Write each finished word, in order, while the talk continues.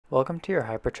Welcome to your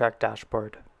HyperTrack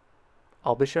dashboard.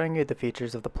 I'll be showing you the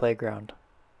features of the playground.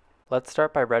 Let's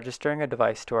start by registering a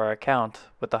device to our account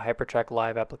with the HyperTrack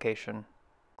Live application.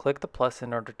 Click the plus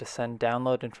in order to send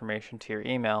download information to your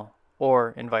email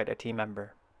or invite a team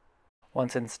member.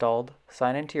 Once installed,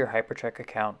 sign into your HyperTrack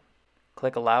account.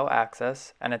 Click Allow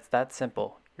Access and it's that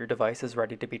simple. Your device is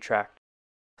ready to be tracked.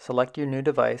 Select your new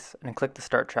device and click the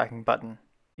Start Tracking button.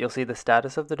 You'll see the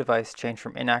status of the device change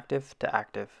from inactive to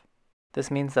active. This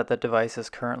means that the device is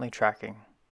currently tracking.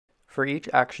 For each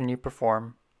action you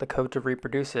perform, the code to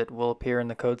reproduce it will appear in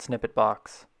the code snippet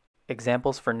box.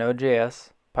 Examples for Node.js,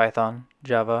 Python,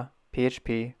 Java,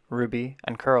 PHP, Ruby,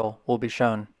 and curl will be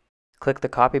shown. Click the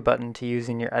copy button to use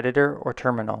in your editor or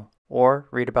terminal, or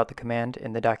read about the command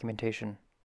in the documentation.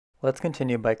 Let's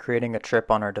continue by creating a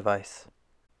trip on our device.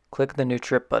 Click the new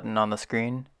trip button on the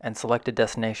screen and select a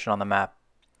destination on the map.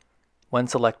 When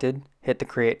selected, hit the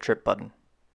Create Trip button.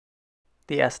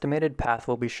 The estimated path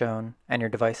will be shown and your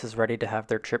device is ready to have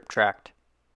their trip tracked.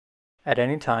 At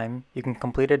any time, you can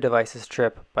complete a device's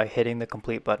trip by hitting the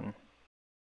Complete button.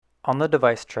 On the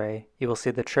device tray, you will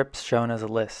see the trips shown as a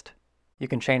list. You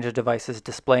can change a device's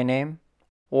display name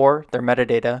or their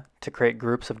metadata to create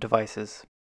groups of devices.